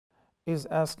He's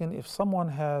asking if someone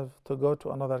has to go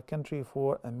to another country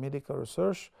for a medical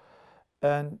research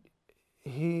and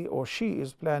he or she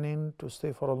is planning to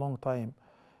stay for a long time.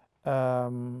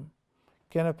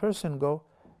 Can a person go?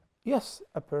 Yes,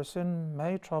 a person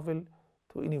may travel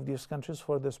to any of these countries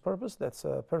for this purpose. That's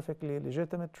a perfectly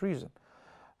legitimate reason.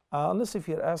 Unless if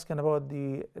you're asking about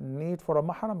the need for a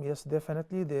mahram, yes,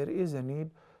 definitely there is a need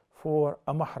for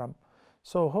a mahram.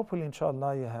 So hopefully,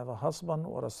 inshallah, you have a husband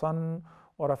or a son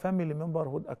or a family member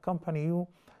who would accompany you.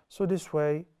 So this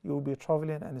way, you will be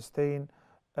traveling and staying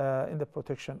in the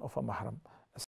protection of a mahram.